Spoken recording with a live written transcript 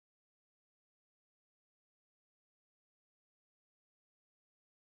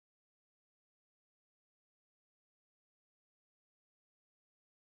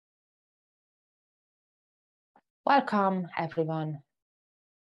Welcome, everyone.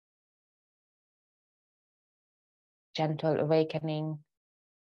 Gentle awakening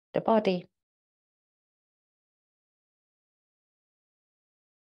the body.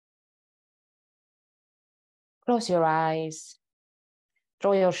 Close your eyes.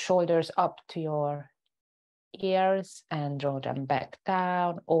 Draw your shoulders up to your ears and draw them back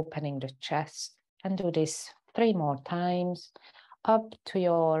down, opening the chest. And do this 3 more times. Up to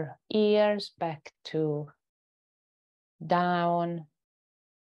your ears, back to down.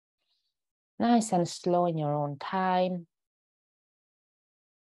 Nice and slow in your own time.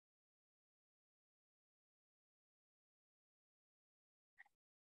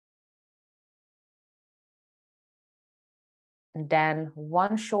 And then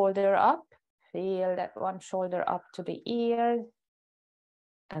one shoulder up. Feel that one shoulder up to the ear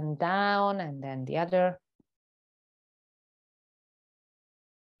and down, and then the other.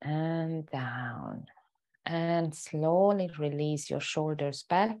 And down. And slowly release your shoulders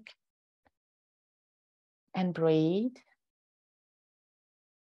back. And breathe.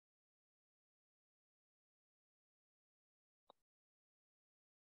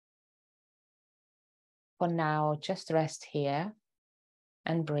 For now, just rest here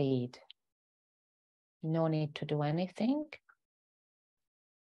and breathe. No need to do anything.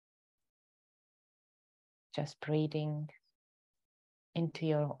 Just breathing into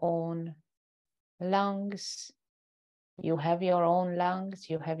your own lungs. You have your own lungs,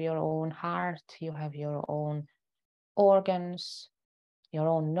 you have your own heart, you have your own organs, your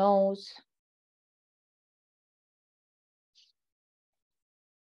own nose,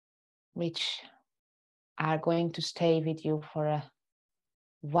 which are going to stay with you for a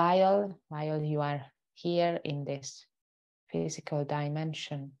while you are here in this physical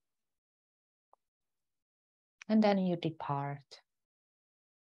dimension. And then you depart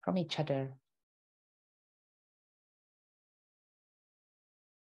from each other.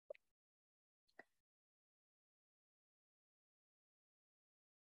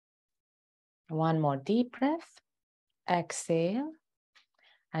 One more deep breath. Exhale.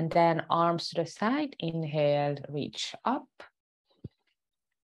 And then arms to the side. Inhale, reach up.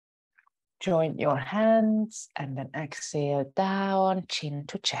 Join your hands and then exhale down, chin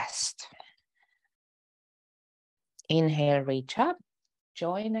to chest. Inhale, reach up.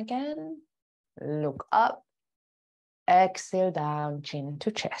 Join again. Look up. Exhale down, chin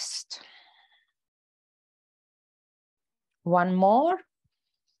to chest. One more.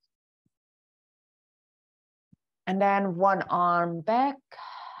 And then one arm back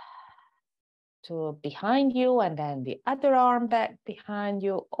to behind you, and then the other arm back behind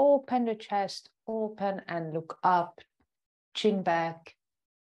you. Open the chest, open and look up, chin back.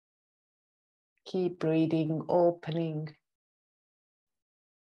 Keep breathing, opening.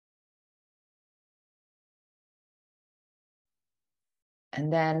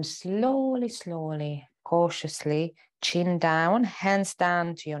 And then slowly, slowly, cautiously, chin down, hands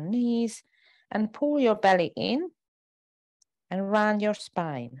down to your knees, and pull your belly in and round your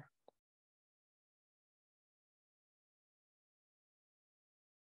spine.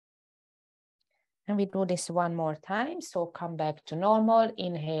 And we do this one more time. So come back to normal.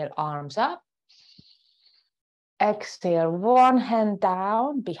 Inhale, arms up. Exhale, one hand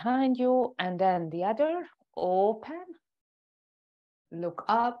down behind you, and then the other. Open. Look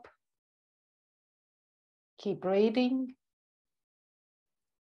up. Keep breathing.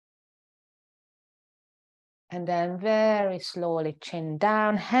 And then very slowly chin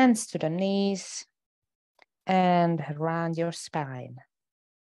down, hands to the knees, and around your spine.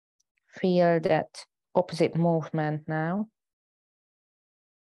 Feel that opposite movement now.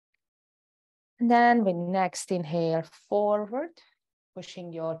 And then with next inhale, forward,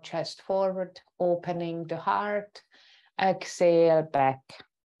 pushing your chest forward, opening the heart. Exhale, back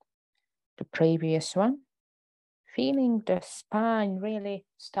to previous one. Feeling the spine really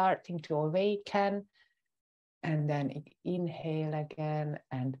starting to awaken. And then inhale again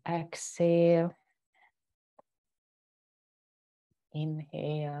and exhale.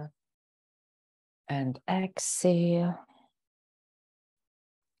 Inhale and exhale.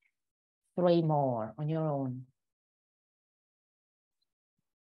 3 more on your own.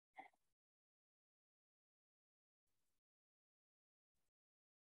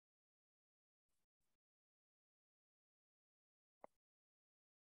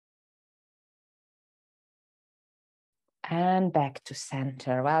 And back to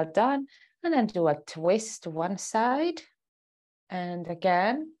center. Well done. And then do a twist to one side. And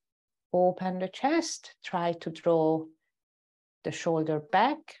again, open the chest. Try to draw the shoulder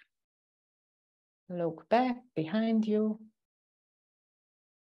back. Look back behind you.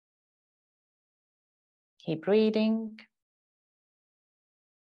 Keep breathing.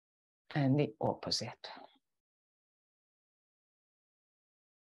 And the opposite.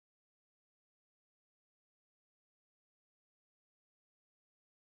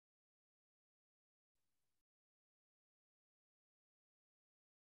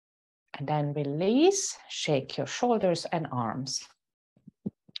 And then release, shake your shoulders and arms.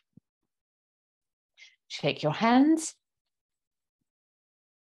 Shake your hands.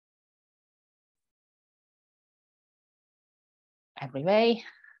 Every way.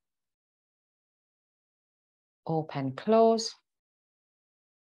 Open, close.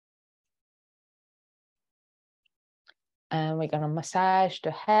 And we're going to massage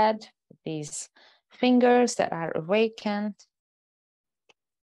the head with these fingers that are awakened.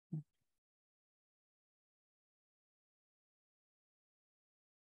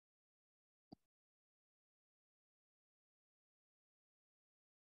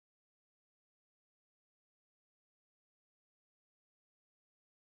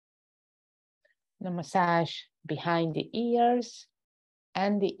 The massage behind the ears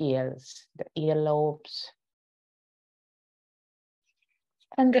and the ears, the earlobes.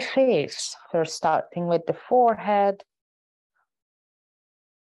 And the face, we're starting with the forehead,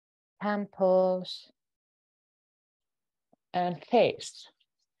 temples, and face.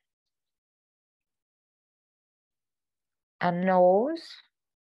 And nose,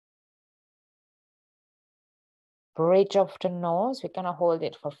 bridge of the nose. We're gonna hold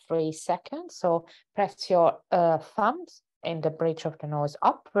it for 3 seconds. So press your thumbs in the bridge of the nose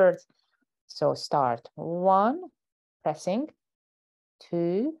upwards. So start 1, pressing,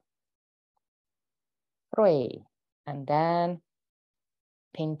 2, 3, and then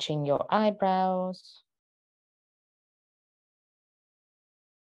pinching your eyebrows.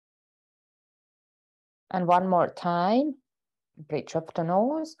 And one more time, bridge of the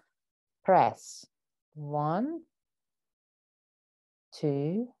nose, press 1,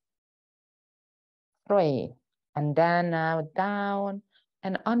 2, 3, and then now down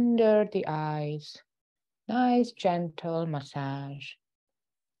and under the eyes. Nice gentle massage.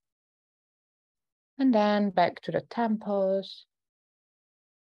 And then back to the temples.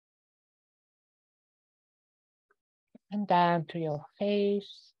 And down to your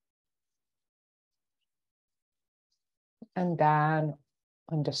face. And down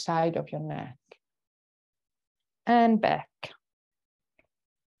on the side of your neck. And back.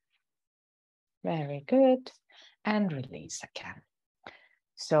 Very good. And release again.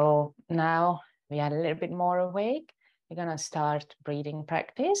 So now we are a little bit more awake. We're gonna start breathing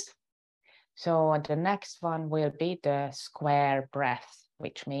practice. So the next one will be the square breath,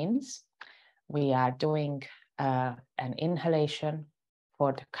 which means we are doing an inhalation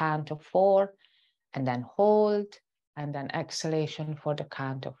for the count of 4, and then hold, and then exhalation for the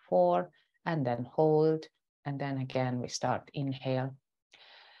count of 4, and then hold, and then again we start inhale.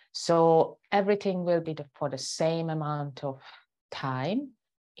 So everything will be for the same amount of time.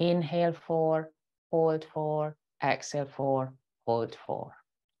 Inhale 4, hold 4, exhale 4, hold 4,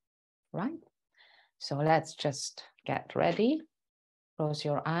 right? So let's just get ready. Close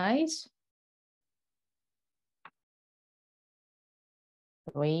your eyes.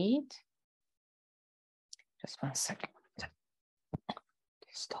 Breathe. Just 1 second.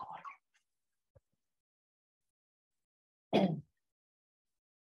 Stall.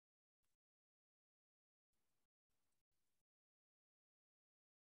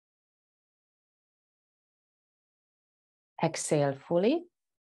 Exhale fully.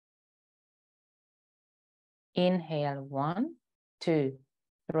 Inhale 1, 2,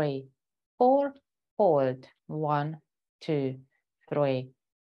 3, 4. Hold 1, 2, 3,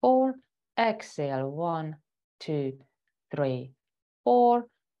 4. Exhale 1, 2, 3, 4.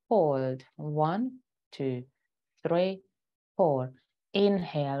 Hold 1, 2, 3, 4.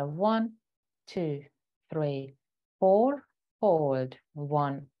 Inhale 1, 2, 3, 4. Hold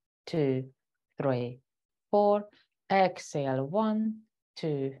 1, 2, 3, 4. Exhale 1,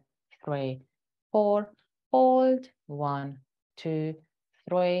 2, 3, 4. Hold 1, 2,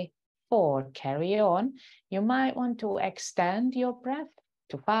 3, 4. Carry on. You might want to extend your breath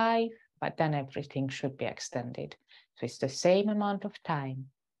to 5, but then everything should be extended. So it's the same amount of time.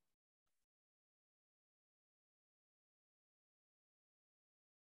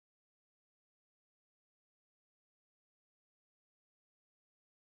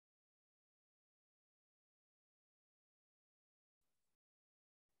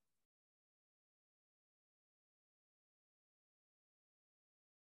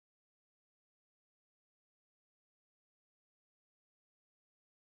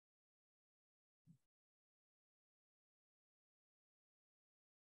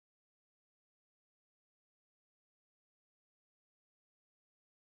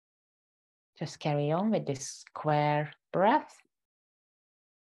 Just carry on with this square breath.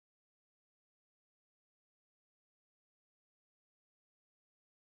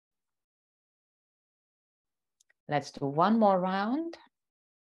 Let's do one more round.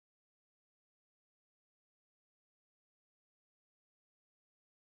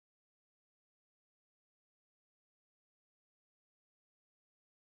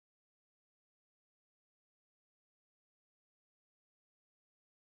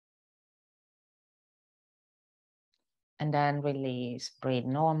 And then release, breathe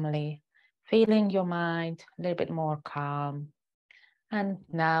normally, feeling your mind a little bit more calm. And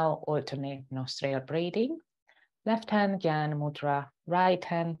now alternate nostril breathing. Left hand Jnana Mudra, right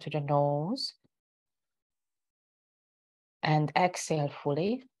hand to the nose. And exhale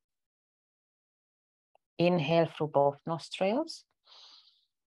fully. Inhale through both nostrils.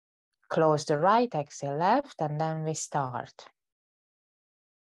 Close the right, exhale left, and then we start.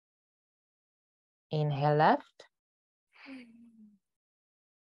 Inhale left.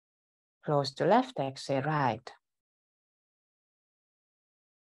 Close the left, exhale right.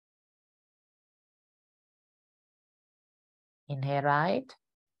 Inhale right.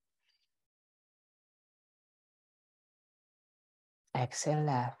 Exhale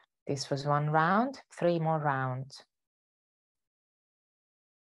left. This was one round, 3 more rounds.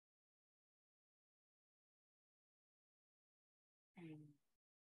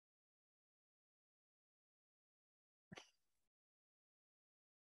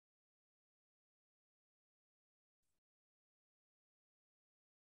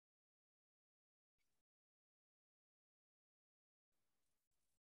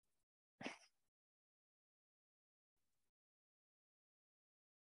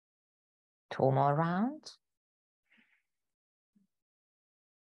 Two more rounds.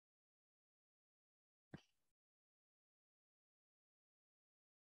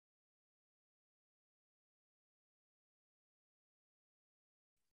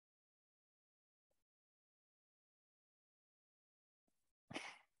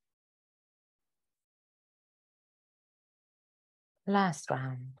 Last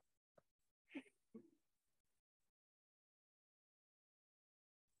round.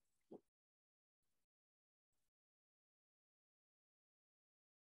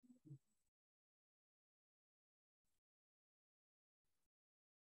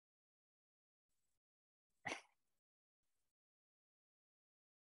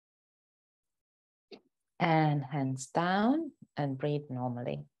 And hands down and breathe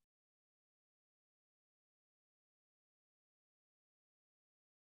normally.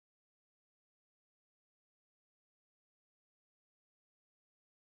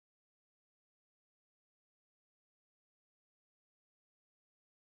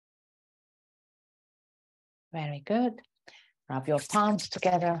 Very good. Rub your palms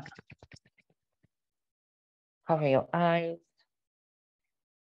together. Cover your eyes.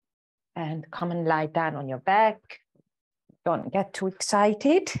 And come and lie down on your back. Don't get too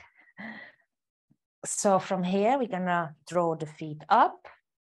excited. So from here, we're gonna draw the feet up.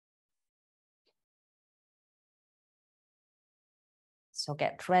 So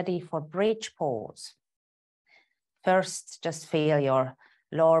get ready for bridge pose. First, just feel your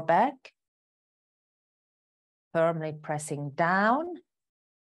lower back firmly pressing down.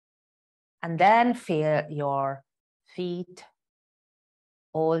 And then feel your feet,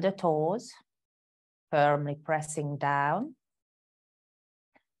 all the toes, firmly pressing down.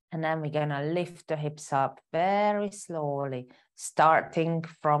 And then we're gonna lift the hips up very slowly, starting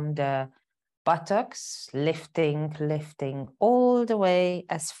from the buttocks, lifting all the way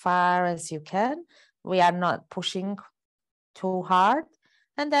as far as you can. We are not pushing too hard,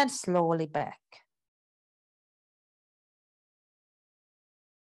 and then slowly back.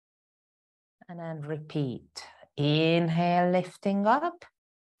 And then repeat. Inhale, lifting up.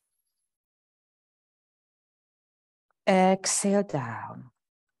 Exhale down.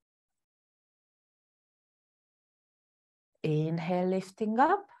 Inhale, lifting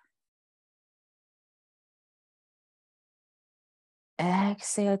up.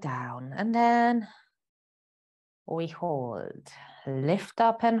 Exhale down. And then we hold. Lift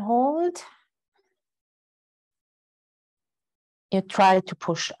up and hold. You try to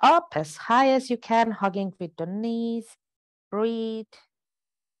push up as high as you can, hugging with the knees. Breathe.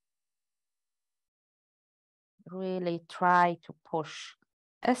 Really try to push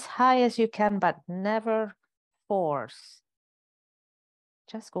as high as you can, but never force.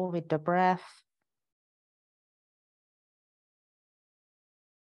 Just go with the breath.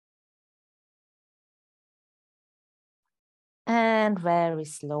 And very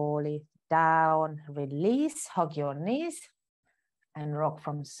slowly down, release, hug your knees. and rock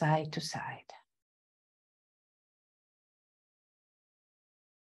from side to side.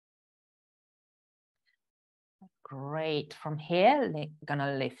 Great. From here,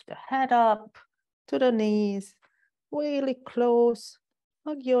 gonna lift the head up to the knees, really close.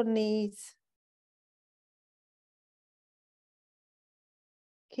 Hug your knees.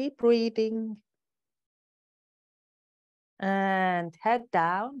 Keep breathing. And head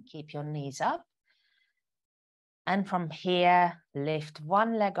down, keep your knees up. And from here, lift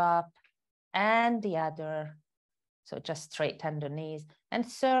one leg up and the other. So just straighten the knees and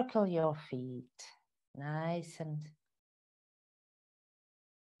circle your feet. Nice and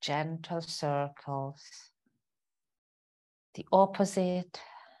gentle circles. The opposite.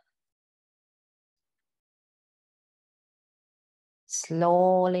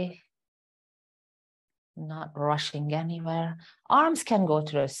 Slowly, not rushing anywhere. Arms can go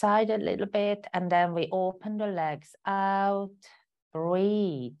to the side a little bit, and then we open the legs out.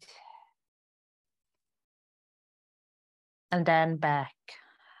 Breathe. And then back.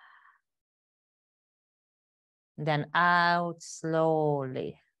 Then out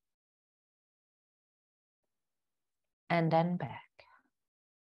slowly. And then back.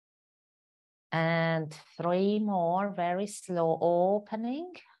 And 3 more, very slow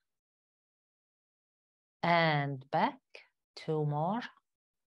opening. And back. 2 more.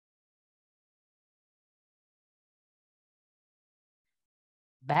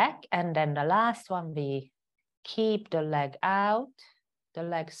 Back. And then the last one, we keep the leg out, the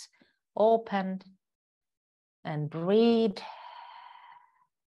legs open, and breathe.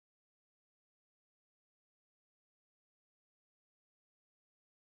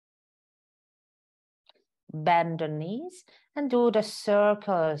 Bend the knees and do the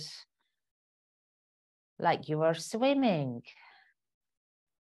circles like you were swimming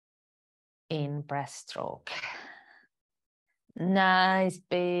in breaststroke. Nice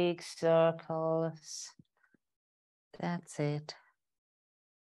big circles. That's it.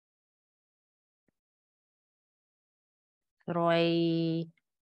 3,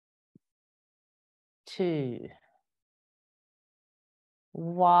 2,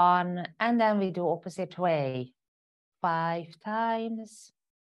 1, and then we do opposite way. 5 times.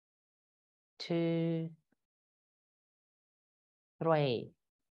 2, 3,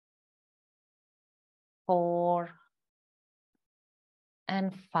 4,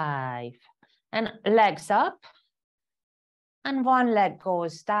 and 5. And legs up. And one leg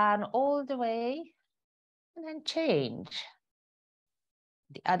goes down all the way. And then change.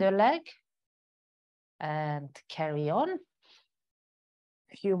 The other leg. And carry on.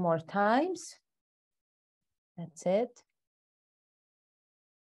 A few more times. That's it.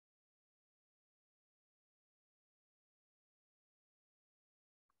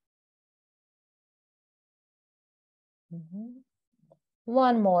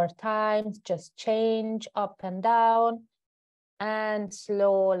 One more time, just change up and down and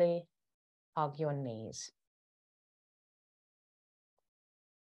slowly hug your knees.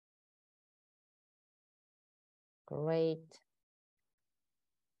 Great.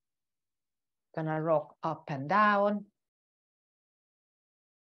 Gonna rock up and down.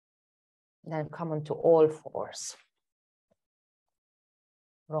 Then come onto all fours.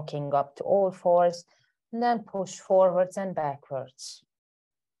 Rocking up to all fours, and then push forwards and backwards.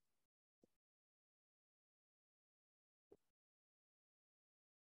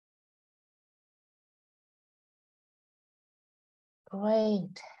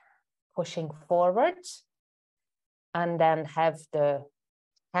 Great. Pushing forwards, and then have the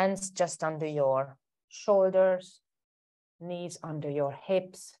hands just under your shoulders, knees under your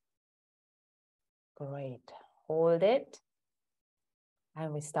hips. Great. Hold it.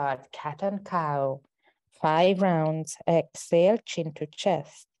 And we start cat and cow. 5 rounds. Exhale, chin to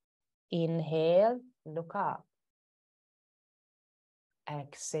chest. Inhale, look up.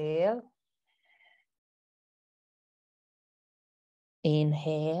 Exhale.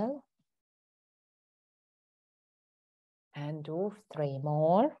 Inhale. And do 3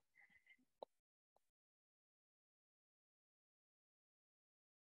 more.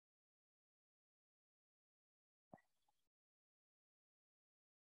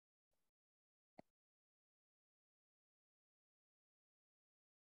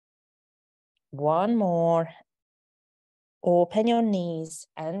 One more. Open your knees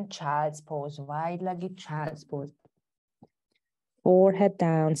and child's pose, wide-legged child's pose. Forehead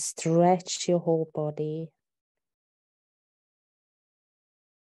down, stretch your whole body.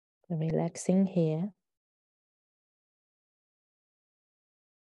 Relaxing here.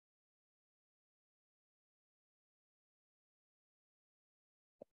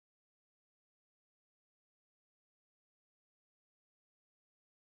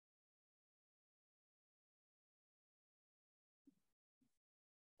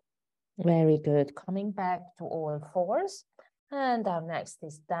 Very good. Coming back to all fours. And our next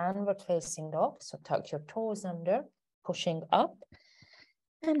is downward facing dog. So tuck your toes under, pushing up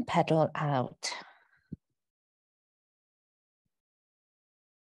and pedal out.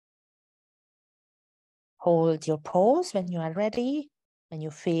 Hold your pose when you are ready, when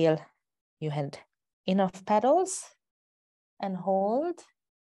you feel you had enough pedals, and hold.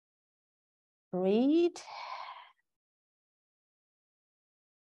 Breathe.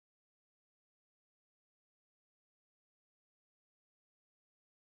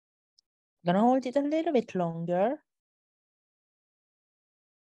 I'm gonna hold it a little bit longer.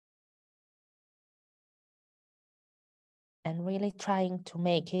 And really trying to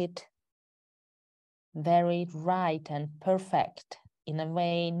make it very right and perfect in a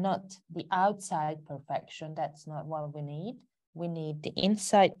way, not the outside perfection. That's not what we need. We need the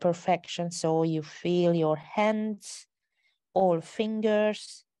inside perfection. So you feel your hands, all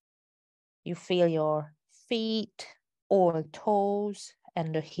fingers, you feel your feet, all toes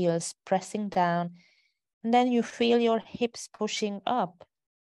and the heels pressing down. And then you feel your hips pushing up.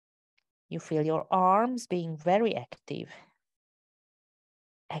 You feel your arms being very active.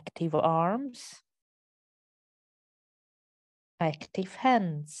 Active arms. Active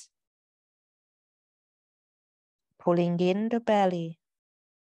hands. Pulling in the belly.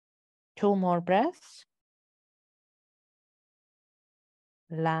 2 more breaths.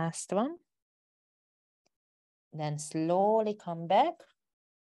 Last one. Then slowly come back.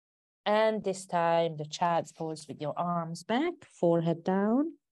 And this time the child's pose with your arms back, forehead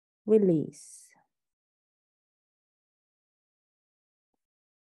down, release.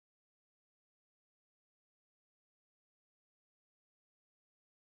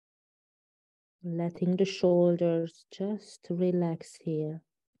 Letting the shoulders just relax here.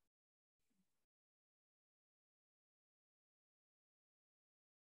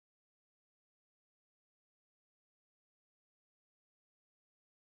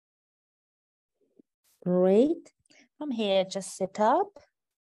 Great. From here, just sit up.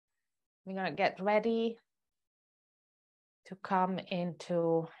 We're gonna get ready to come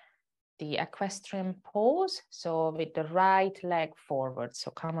into the equestrian pose. So with the right leg forward. So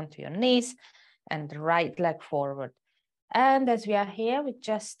come onto your knees and the right leg forward. And as we are here, we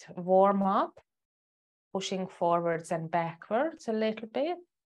just warm up, pushing forwards and backwards a little bit.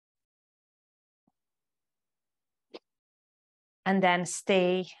 And then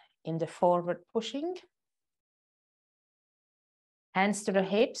stay in the forward pushing. Hands to the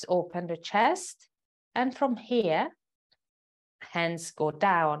hips, open the chest. And from here, hands go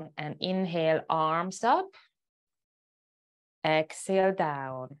down and inhale, arms up. Exhale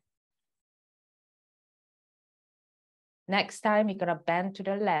down. Next time, you're gonna bend to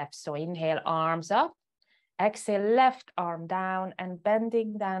the left. So inhale, arms up. Exhale, left arm down and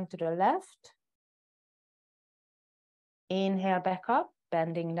bending down to the left. Inhale back up,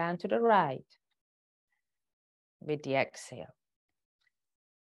 bending down to the right with the exhale.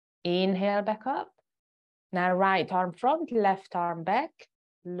 Inhale back up. Now right arm front, left arm back.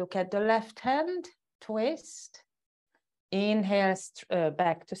 Look at the left hand, twist. Inhale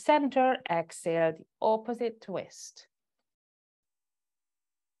back to center, exhale the opposite twist.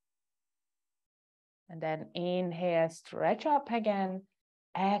 And then inhale, stretch up again.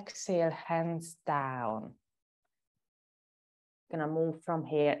 Exhale, hands down. Gonna move from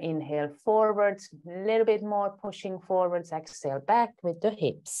here, inhale forwards, a little bit more pushing forwards, exhale back with the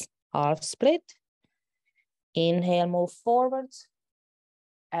hips. Half split. Inhale, move forwards.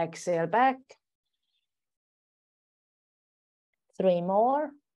 Exhale back. 3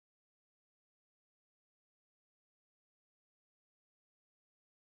 more.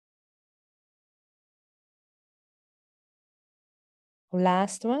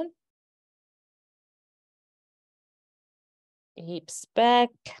 Last one. Hips back,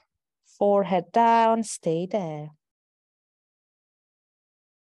 forehead down, stay there.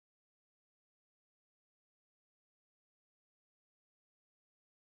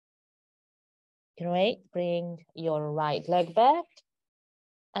 Great, bring your right leg back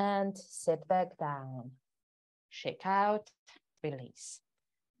and sit back down. Shake out, release.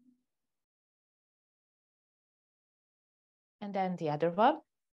 And then the other one.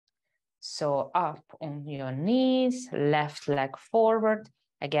 So up on your knees, left leg forward.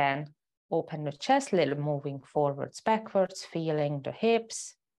 Again, open the chest, little moving forwards, backwards, feeling the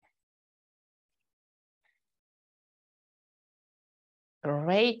hips.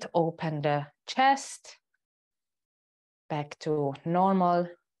 Great, open the chest, back to normal.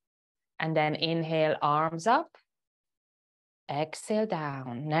 And then inhale, arms up. Exhale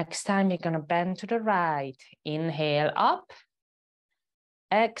down. Next time, you're gonna bend to the right. Inhale up.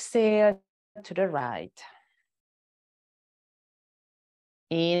 Exhale to the right.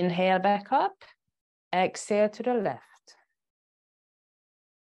 Inhale back up. Exhale to the left.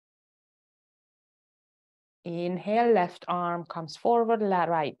 Inhale, left arm comes forward,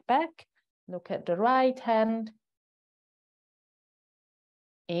 right back. Look at the right hand.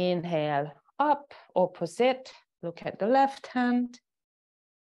 Inhale, up, opposite. Look at the left hand.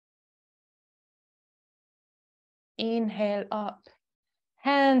 Inhale, up.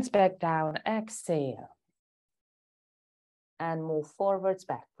 Hands back down, exhale. And move forwards,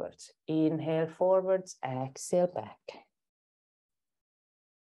 backwards. Inhale, forwards, exhale, back.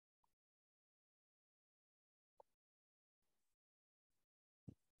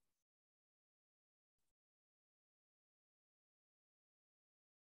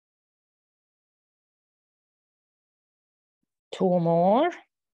 Two more.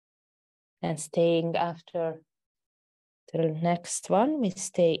 And staying after the next one, we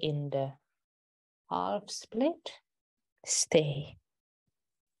stay in the half split. Stay.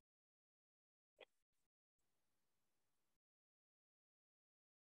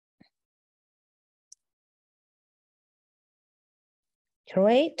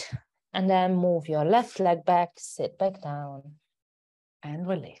 Great. And then move your left leg back, sit back down, and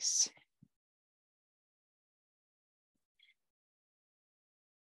release.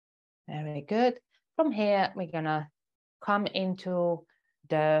 Very good. From here, we're gonna come into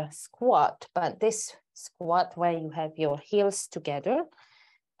the squat, but this squat where you have your heels together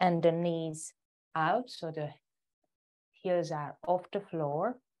and the knees out, so the heels are off the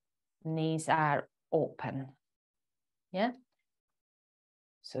floor, knees are open. Yeah.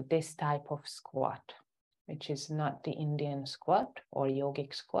 So this type of squat, which is not the Indian squat or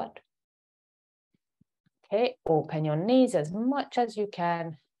yogic squat. Okay, open your knees as much as you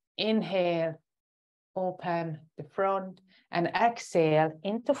can. Inhale, open the front, and exhale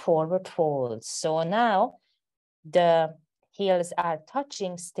into forward folds. So now the heels are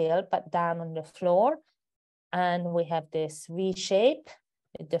touching still, but down on the floor. And we have this V shape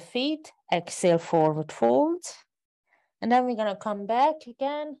with the feet. Exhale, forward folds. And then we're gonna come back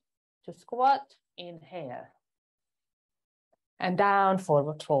again to squat. Inhale. And down,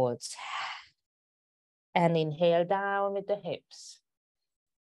 forward folds. And inhale down with the hips.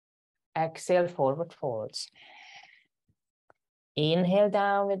 Exhale, forward folds. Inhale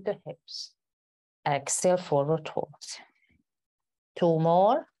down with the hips. Exhale, forward folds. Two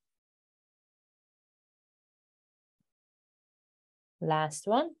more. Last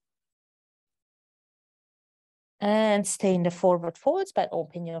one. And stay in the forward folds, but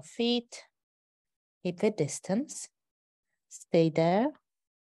open your feet, hip width distance. Stay there.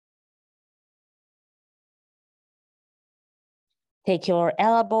 Take your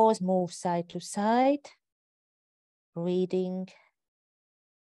elbows, move side to side. Breathing.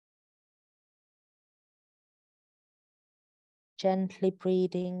 Gently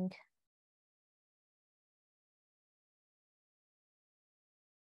breathing.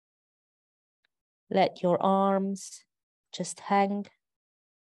 Let your arms just hang.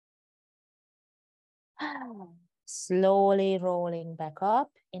 Slowly rolling back up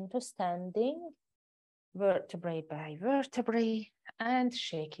into standing, vertebrae by vertebrae, and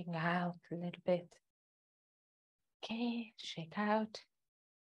shaking out a little bit. Okay, shake out.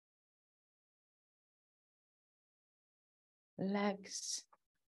 Legs.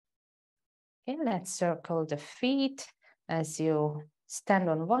 Okay, let's circle the feet as you stand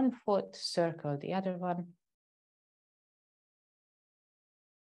on one foot, circle the other one.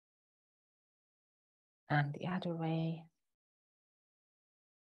 And the other way.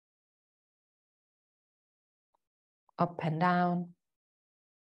 Up and down.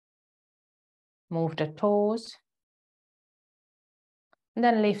 Move the toes. And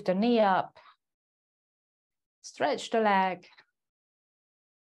then lift the knee up. Stretch the leg.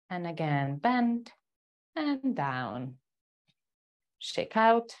 And again, bend and down. Shake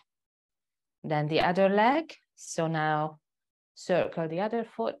out. Then the other leg. So now circle the other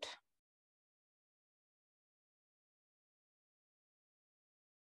foot.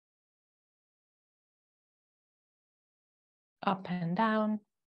 Up and down.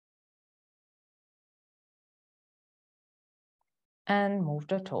 And move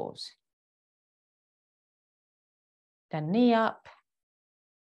the toes. Then knee up.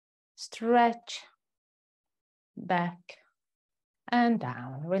 Stretch. Back and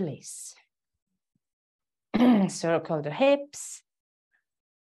down. Release. Circle the hips.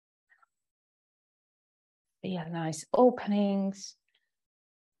 Feel nice openings.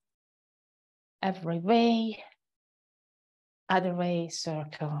 Every way. Other way,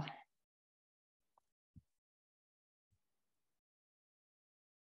 circle.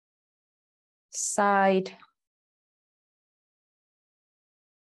 side.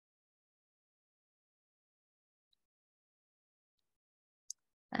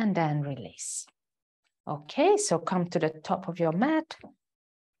 And then release. Okay, so come to the top of your mat.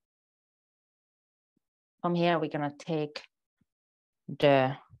 From here, we're gonna take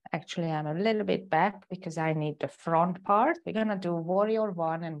actually I'm a little bit back because I need the front part. We're gonna do warrior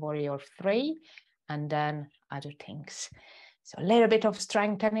 1 and warrior 3, and then other things. So a little bit of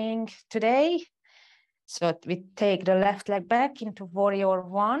strengthening today. So we take the left leg back into warrior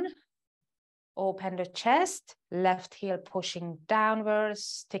 1, open the chest, left heel pushing downwards,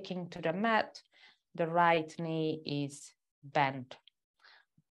 sticking to the mat. The right knee is bent.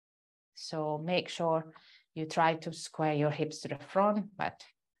 So make sure you try to square your hips to the front, but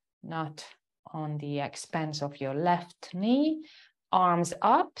not on the expense of your left knee. Arms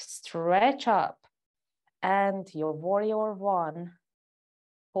up, stretch up, and your warrior 1,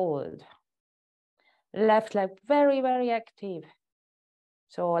 hold. Left leg very, very active.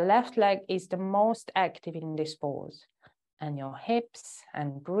 So left leg is the most active in this pose. And your hips,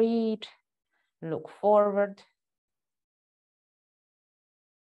 and breathe, look forward.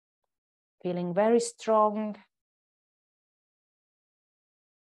 Feeling very strong.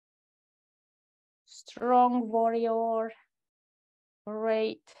 Strong warrior.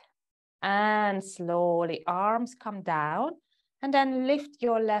 Great. And slowly arms come down, and then lift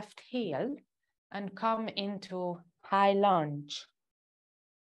your left heel and come into high lunge.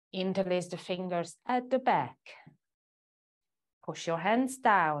 Interlace the fingers at the back. Push your hands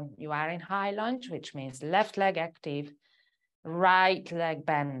down. You are in high lunge, which means left leg active, right leg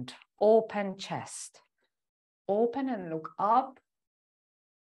bend, open chest. Open and look up.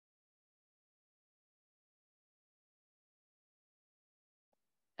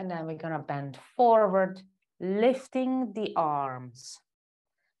 And then we're gonna bend forward, lifting the arms.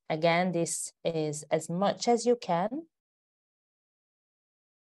 Again, this is as much as you can.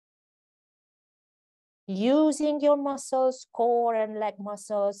 Using your muscles, core and leg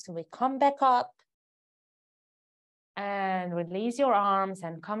muscles. We come back up and release your arms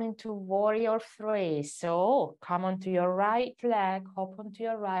and come into warrior 3. So come onto your right leg, hop onto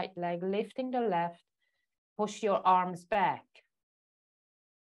your right leg, lifting the left, push your arms back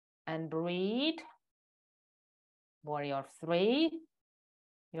and breathe. Warrior 3.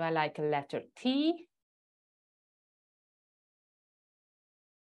 You are like a letter T.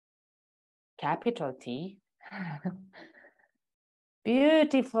 Capital T.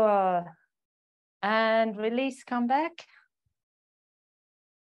 Beautiful. And release, come back.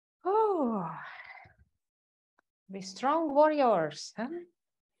 Oh, be strong warriors. Huh?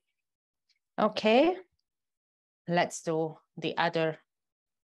 Okay, let's do the other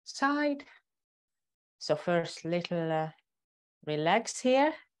side. So first, little relax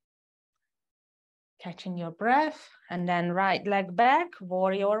here. Catching your breath. And then right leg back,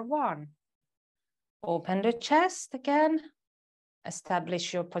 warrior 1. Open the chest again.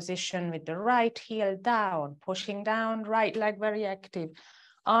 Establish your position with the right heel down, pushing down, right leg very active.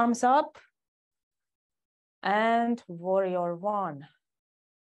 Arms up. And warrior 1.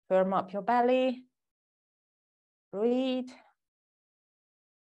 Firm up your belly. Breathe.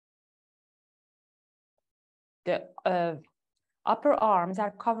 The upper arms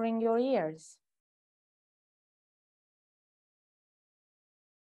are covering your ears.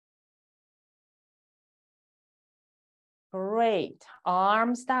 Great.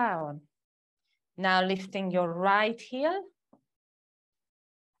 Arms down. Now lifting your right heel.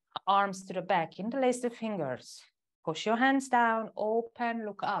 Arms to the back. Interlace the fingers. Push your hands down. Open.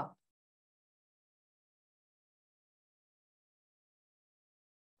 Look up.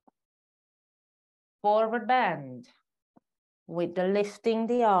 Forward bend. With the lifting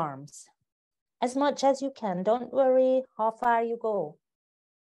the arms. As much as you can. Don't worry how far you go.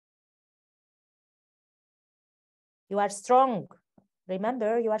 You are strong.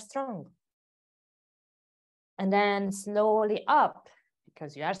 Remember, you are strong. And then slowly up,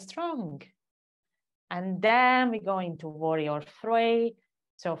 because you are strong. And then we go into warrior 3.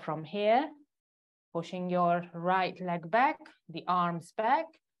 So from here, pushing your right leg back, the arms back,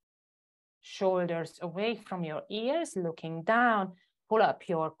 shoulders away from your ears, looking down, pull up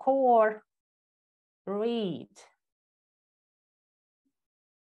your core, breathe.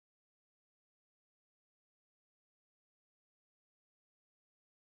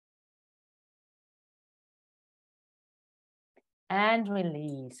 And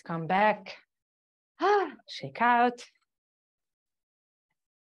release, come back, shake out.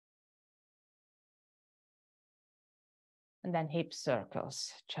 And then hip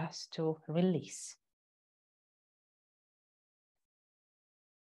circles, just to release.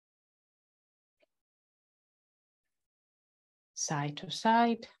 side to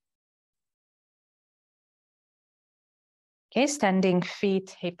side. Okay, standing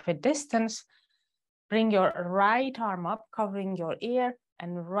feet hip width distance. Bring your right arm up, covering your ear,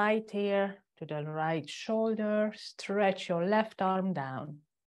 and right ear to the right shoulder. Stretch your left arm down.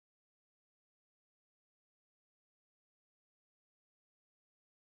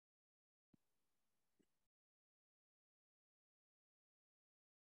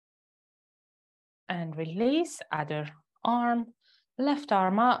 And release, other arm, left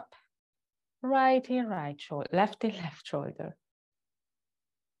arm up, right ear, right shoulder, left ear, left shoulder.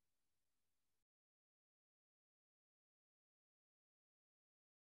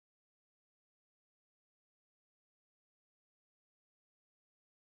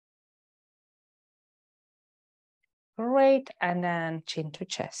 Great, and then chin to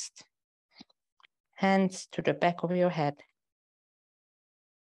chest. Hands to the back of your head.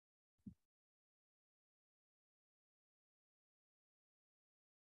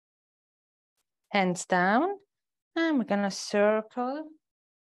 Hands down, and we're gonna circle.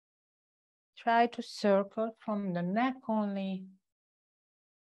 Try to circle from the neck only.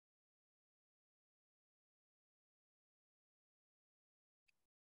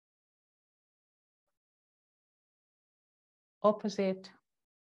 Opposite.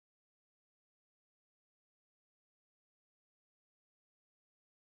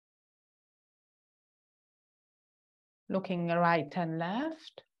 Looking right and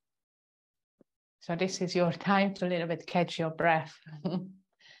left. So this is your time to a little bit catch your breath.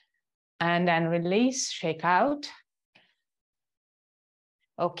 And then release, shake out.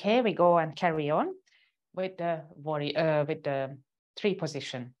 Okay, we go and carry on with the tree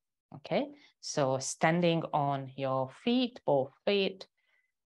position. Okay, so standing on your feet, both feet,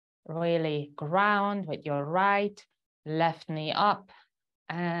 really ground with your right, left knee up,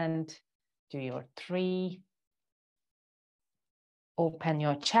 and do your tree. Open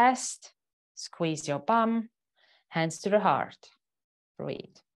your chest, squeeze your bum, hands to the heart.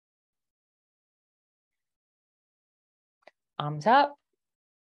 Breathe. Arms up,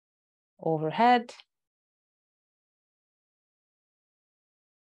 overhead.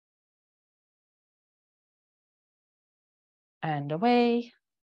 And away.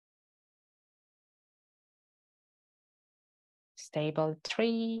 Stable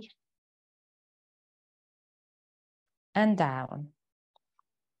tree. And down.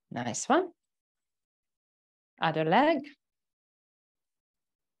 Nice one. Other leg.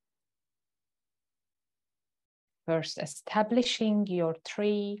 First, establishing your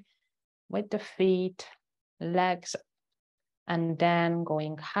tree with the feet, legs, and then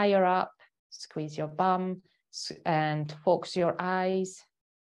going higher up. Squeeze your bum and focus your eyes.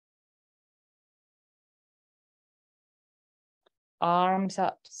 Arms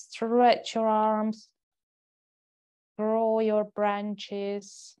up, stretch your arms. Grow your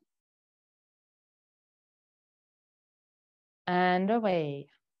branches. And away.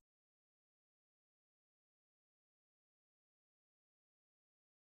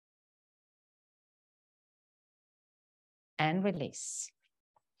 And release.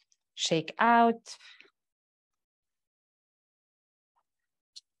 Shake out.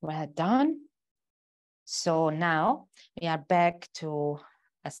 Well done. So now we are back to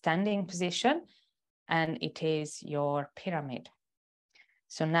a standing position, and it is your pyramid.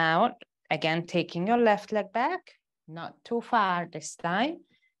 So now, again, taking your left leg back, not too far this time,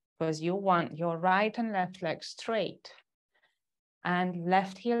 because you want your right and left leg straight and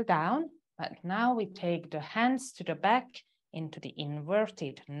left heel down. But now we take the hands to the back into the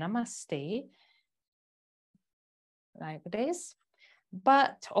inverted namaste, like this.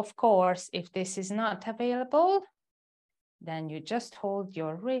 But of course, if this is not available, then you just hold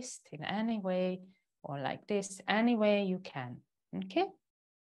your wrist in any way, or like this, any way you can, okay?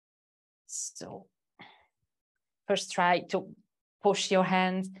 So first try to push your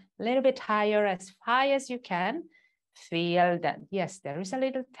hands a little bit higher, as high as you can. Feel that, yes, there is a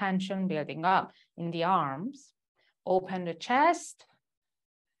little tension building up in the arms. Open the chest.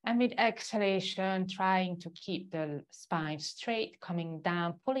 And with exhalation, trying to keep the spine straight, coming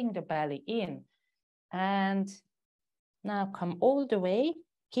down, pulling the belly in. And now come all the way,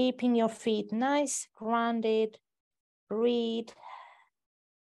 keeping your feet nice, grounded. Breathe.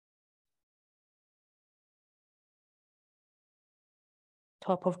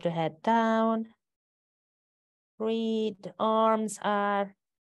 Top of the head down. Breathe. Arms are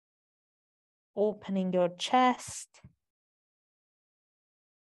opening your chest.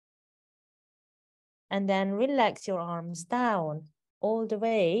 And then relax your arms down all the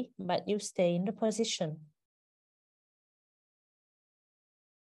way, but you stay in the position.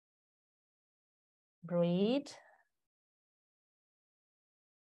 Breathe.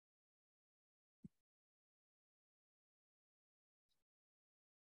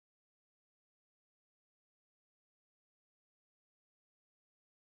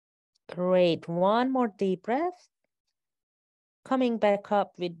 Great. One more deep breath. Coming back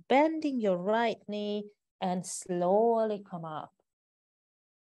up with bending your right knee and slowly come up.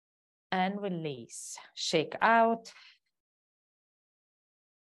 And release. Shake out.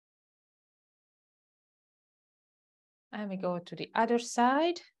 And we go to the other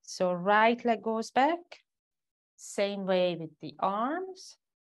side. So right leg goes back. Same way with the arms.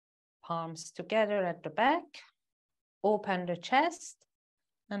 Palms together at the back. Open the chest.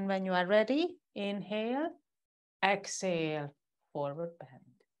 And when you are ready, inhale, exhale, forward bend.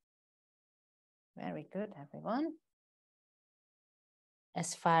 Very good, everyone.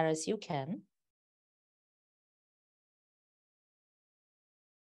 As far as you can.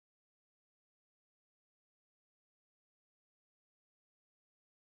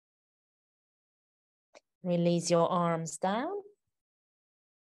 Release your arms down.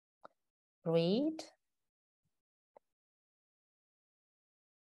 Breathe.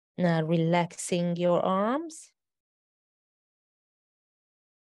 Now relaxing your arms.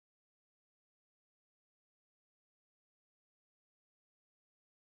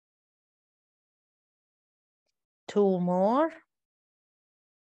 Two more.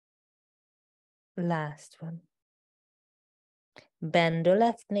 Last one. Bend the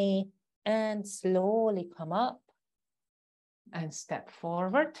left knee and slowly come up and step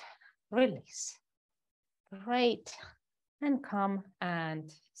forward. Release. Great. And come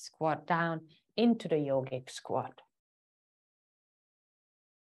and squat down into the yogic squat.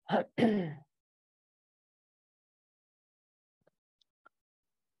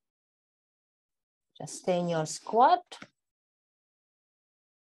 Just stay in your squat.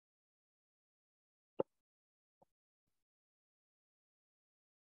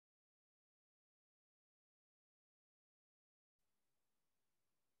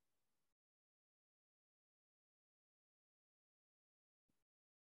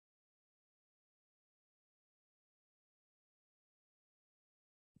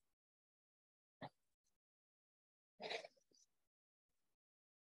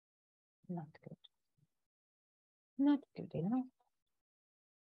 Not good. Not good enough.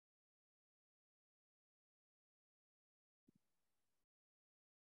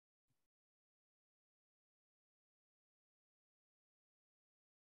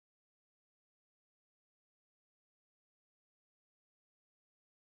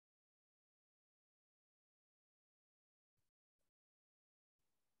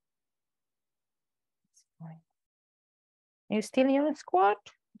 You still in your squat?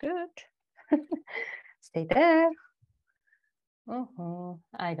 Good. Stay there.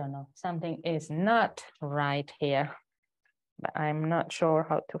 I don't know. Something is not right here, but I'm not sure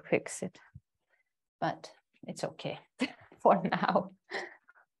how to fix it. But it's okay for now.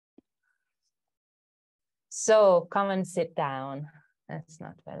 So come and sit down. That's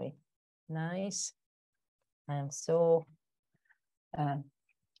not very nice. I'm so,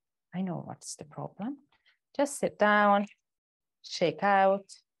 I know what's the problem. Just sit down, shake out.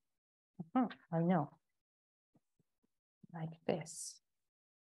 I know. Like this.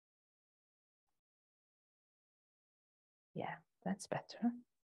 Yeah, that's better.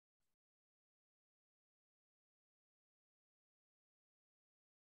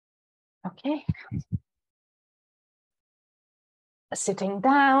 Okay. Sitting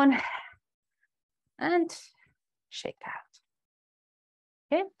down and shake out.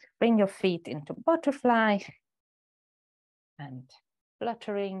 Okay, bring your feet into butterfly and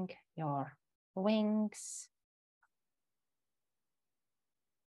fluttering your wings.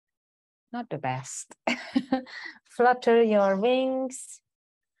 Not the best. Flutter your wings.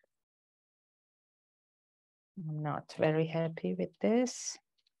 I'm not very happy with this.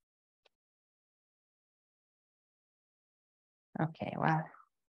 Okay, well,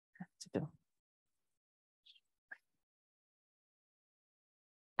 have to do.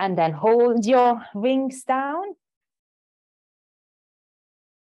 And then hold your wings down.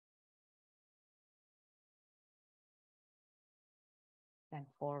 Then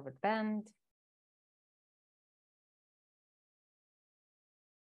forward bend.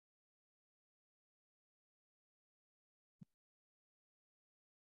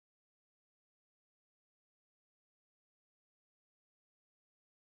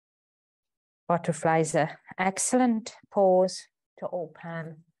 Butterfly is an excellent pose to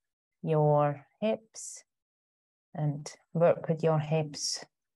open your hips and work with your hips.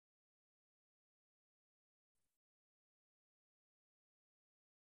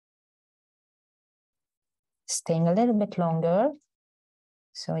 Staying a little bit longer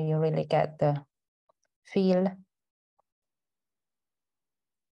so you really get the feel.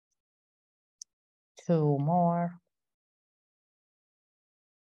 Two more.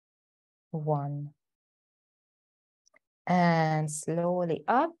 1. And slowly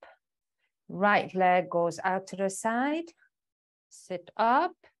up. Right leg goes out to the side. Sit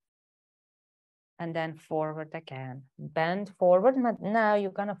up. And then forward again. Bend forward. But now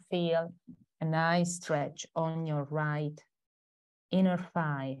you're going to feel a nice stretch on your right inner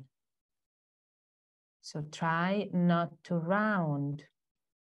thigh. So try not to round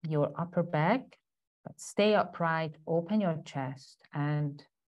your upper back, but stay upright, open your chest, and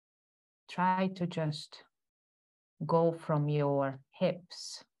try to just go from your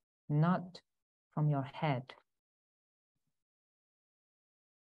hips, not from your head.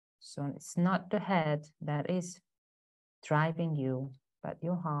 So it's not the head that is driving you, but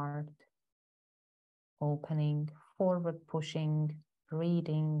your heart, opening, forward pushing,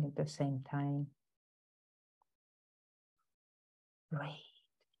 breathing at the same time. Breathe.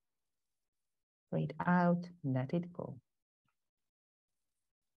 Breathe out, let it go.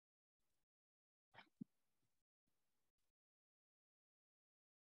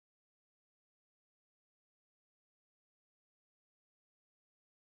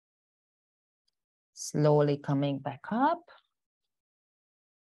 Slowly coming back up.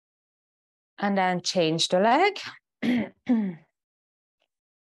 And then change the leg.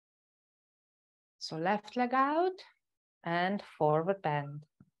 So left leg out and forward bend.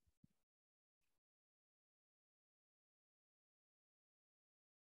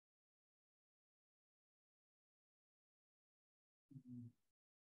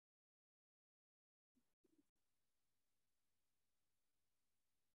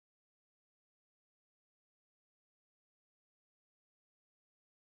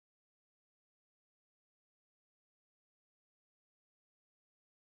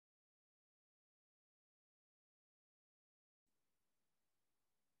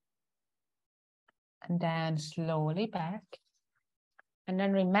 And then slowly back. And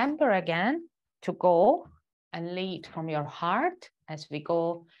then remember again to go and lead from your heart as we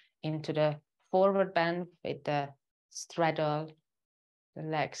go into the forward bend with the straddle, the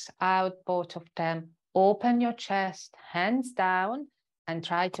legs out, both of them. Open your chest, hands down, and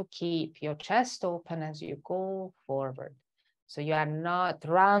try to keep your chest open as you go forward. So you are not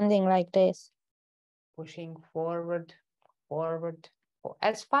rounding like this, pushing forward, forward,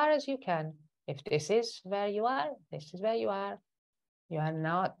 as far as you can. If this is where you are, this is where you are. You are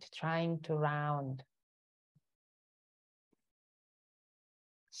not trying to round.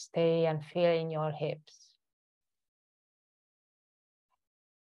 Stay and feel in your hips.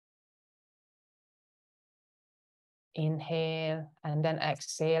 Inhale and then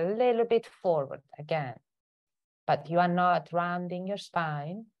exhale a little bit forward again. But you are not rounding your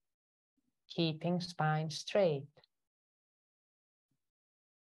spine, keeping spine straight.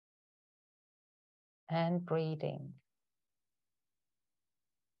 And breathing.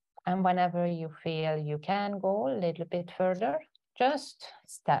 And whenever you feel you can go a little bit further, just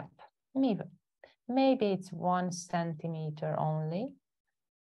step. Maybe it's 1 centimeter only,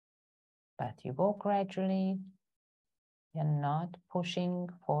 but you go gradually. You're not pushing,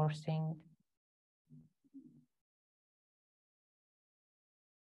 forcing.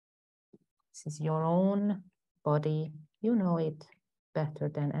 This is your own body. You know it better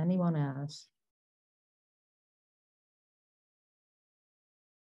than anyone else.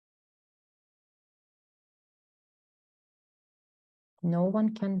 No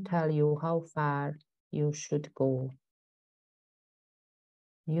one can tell you how far you should go.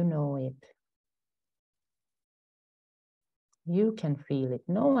 You know it. You can feel it.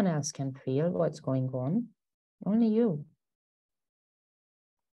 No one else can feel what's going on. Only you.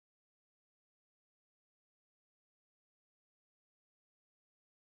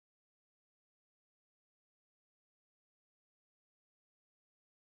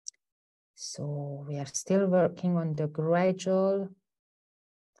 So we are still working on the gradual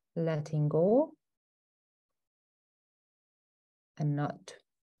letting go and not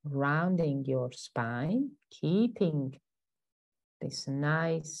rounding your spine, keeping this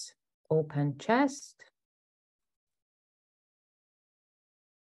nice open chest.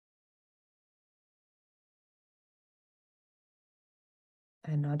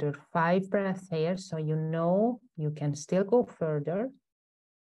 Another 5 breaths here, so you know you can still go further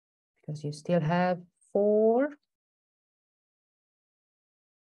because you still have 4.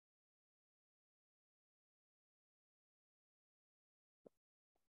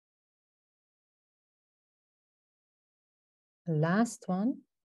 Last one.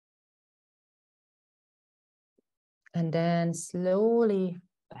 And then slowly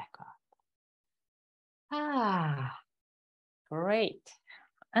back up. Ah, great.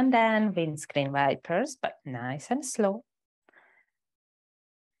 And then windscreen wipers, but nice and slow.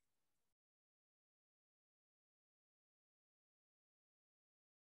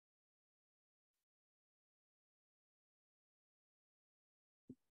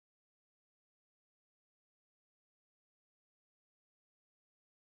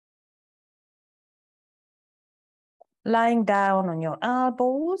 Lying down on your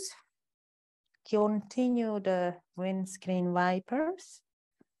elbows, continue the windscreen wipers.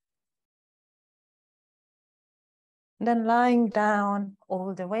 Then lying down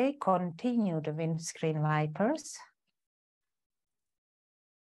all the way, continue the windscreen wipers.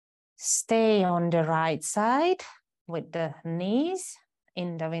 Stay on the right side with the knees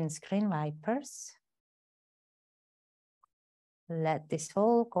in the windscreen wipers. Let this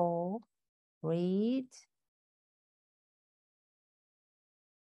all go. Breathe.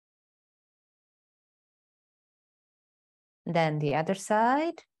 Then the other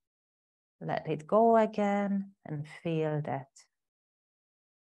side. Let it go again and feel that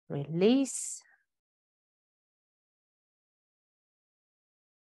release.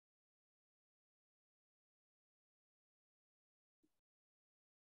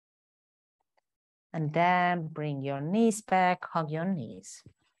 And then bring your knees back, hug your knees.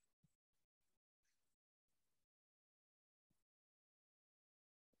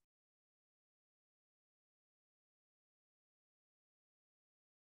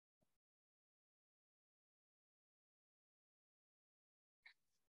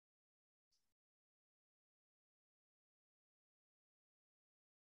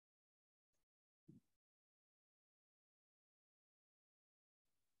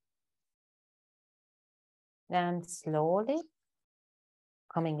 And slowly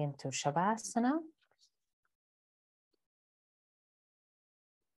coming into Shavasana.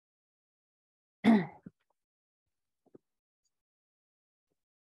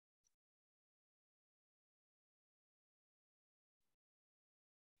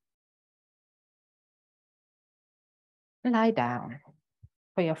 Lie down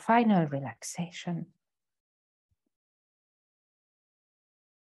for your final relaxation.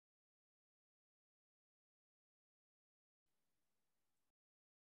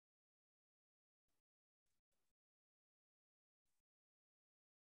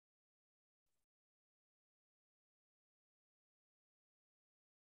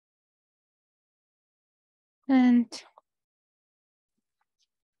 And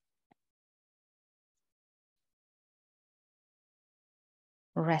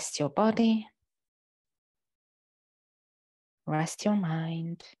rest your body, rest your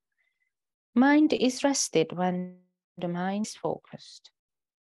mind. Mind is rested when the mind is focused.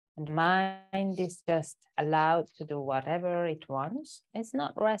 And the mind is just allowed to do whatever it wants. It's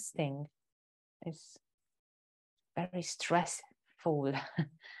not resting. It's very stressful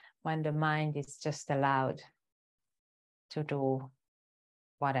when the mind is just allowed to do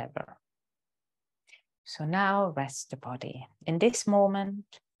whatever. So now rest the body. In this moment,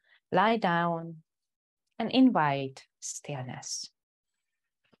 lie down and invite stillness.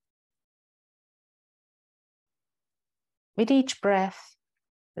 With each breath,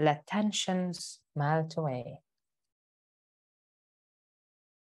 let tensions melt away.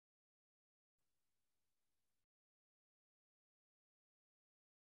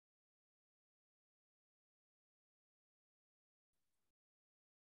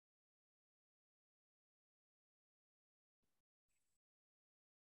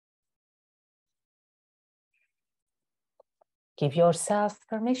 Give yourself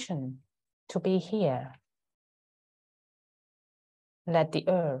permission to be here. Let the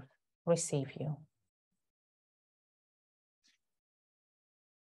earth receive you.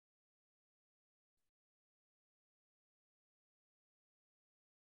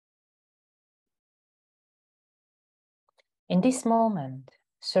 In this moment,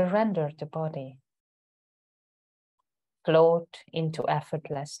 surrender the body. Float into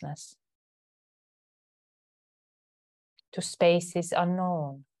effortlessness, to spaces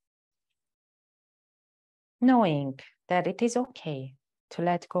unknown, knowing that it is okay to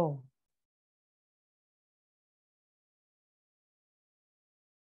let go.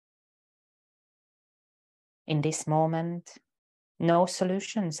 In this moment, no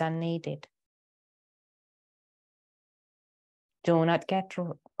solutions are needed. Do not get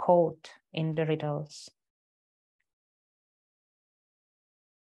caught in the riddles.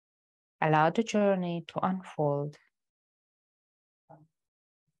 Allow the journey to unfold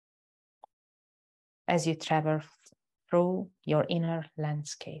as you travel through your inner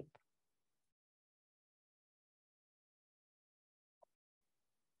landscape.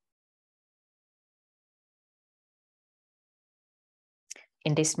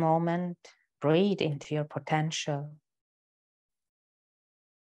 In this moment, breathe into your potential.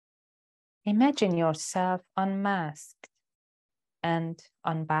 Imagine yourself unmasked and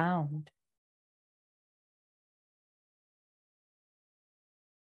unbound.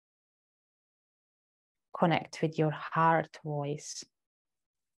 Connect with your heart voice.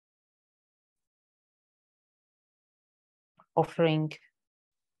 offering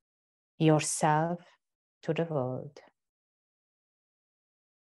yourself to the world.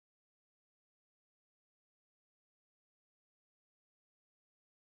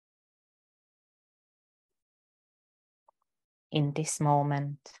 In this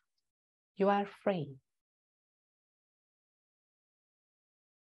moment, you are free.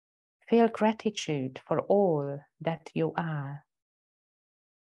 Feel gratitude for all that you are.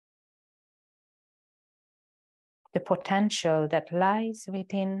 The potential that lies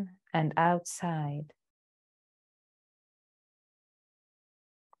within and outside.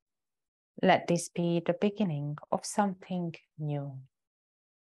 Let this be the beginning of something new.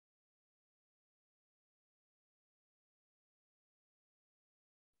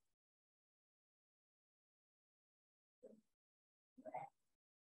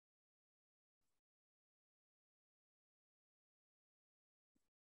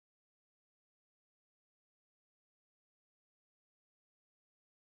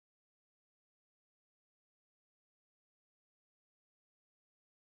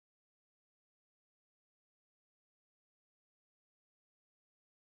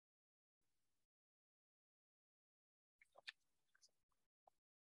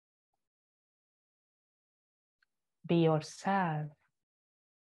 Be yourself.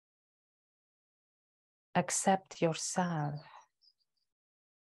 Accept yourself.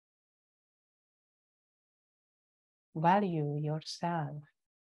 Value yourself.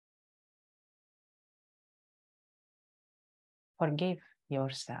 Forgive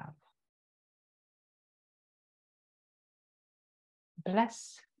yourself.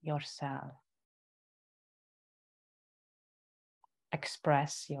 Bless yourself.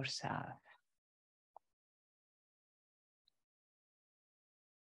 Express yourself.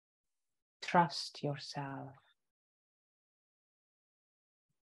 Trust yourself.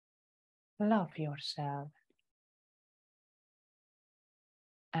 Love yourself.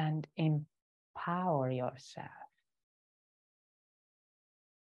 And empower yourself.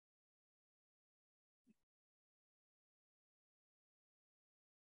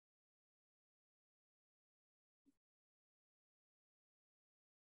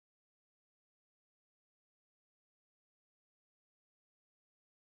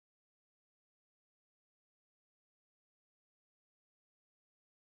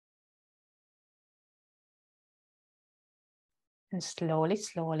 And slowly,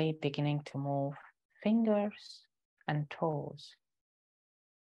 slowly beginning to move fingers and toes.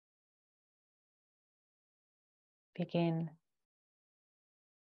 Begin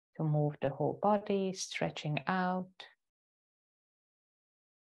to move the whole body, stretching out.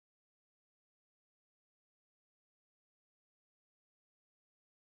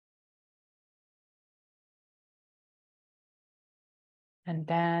 And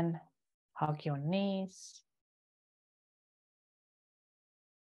then hug your knees.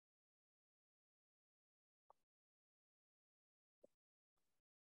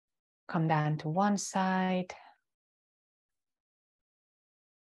 Come down to one side.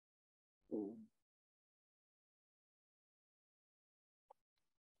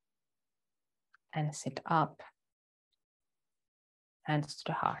 And sit up. Hands to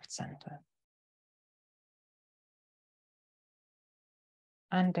the heart center.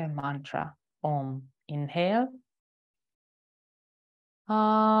 And the mantra Om. Inhale.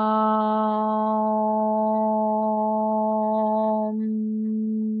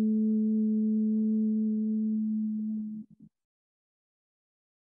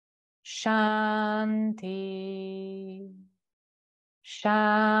 Shanti,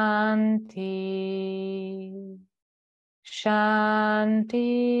 Shanti,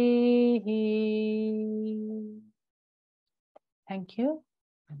 Shanti. Thank you.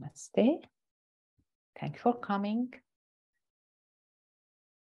 Namaste. Thank you for coming.